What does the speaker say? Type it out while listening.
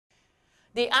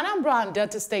The Anambra and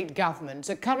Delta state governments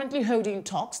are currently holding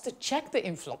talks to check the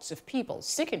influx of people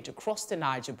seeking to cross the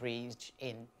Niger Bridge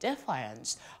in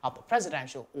defiance of the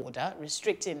presidential order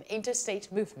restricting interstate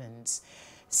movements.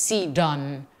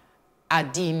 Sidan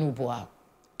Adinubwa,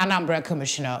 Anambra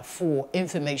Commissioner for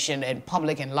Information and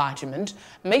Public Enlightenment,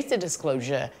 made the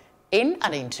disclosure in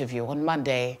an interview on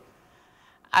Monday.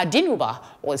 Adinuba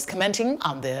was commenting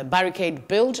on the barricade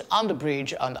built on the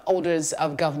bridge on the orders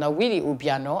of Governor Willie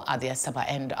Obiano at the Asaba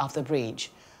end of the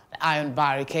bridge. The iron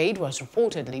barricade was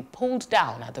reportedly pulled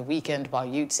down at the weekend by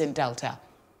youths in Delta.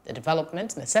 The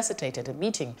development necessitated a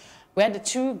meeting where the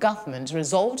two governments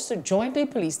resolved to jointly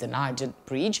police the Niger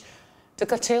Bridge to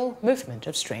curtail movement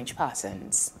of strange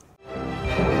persons.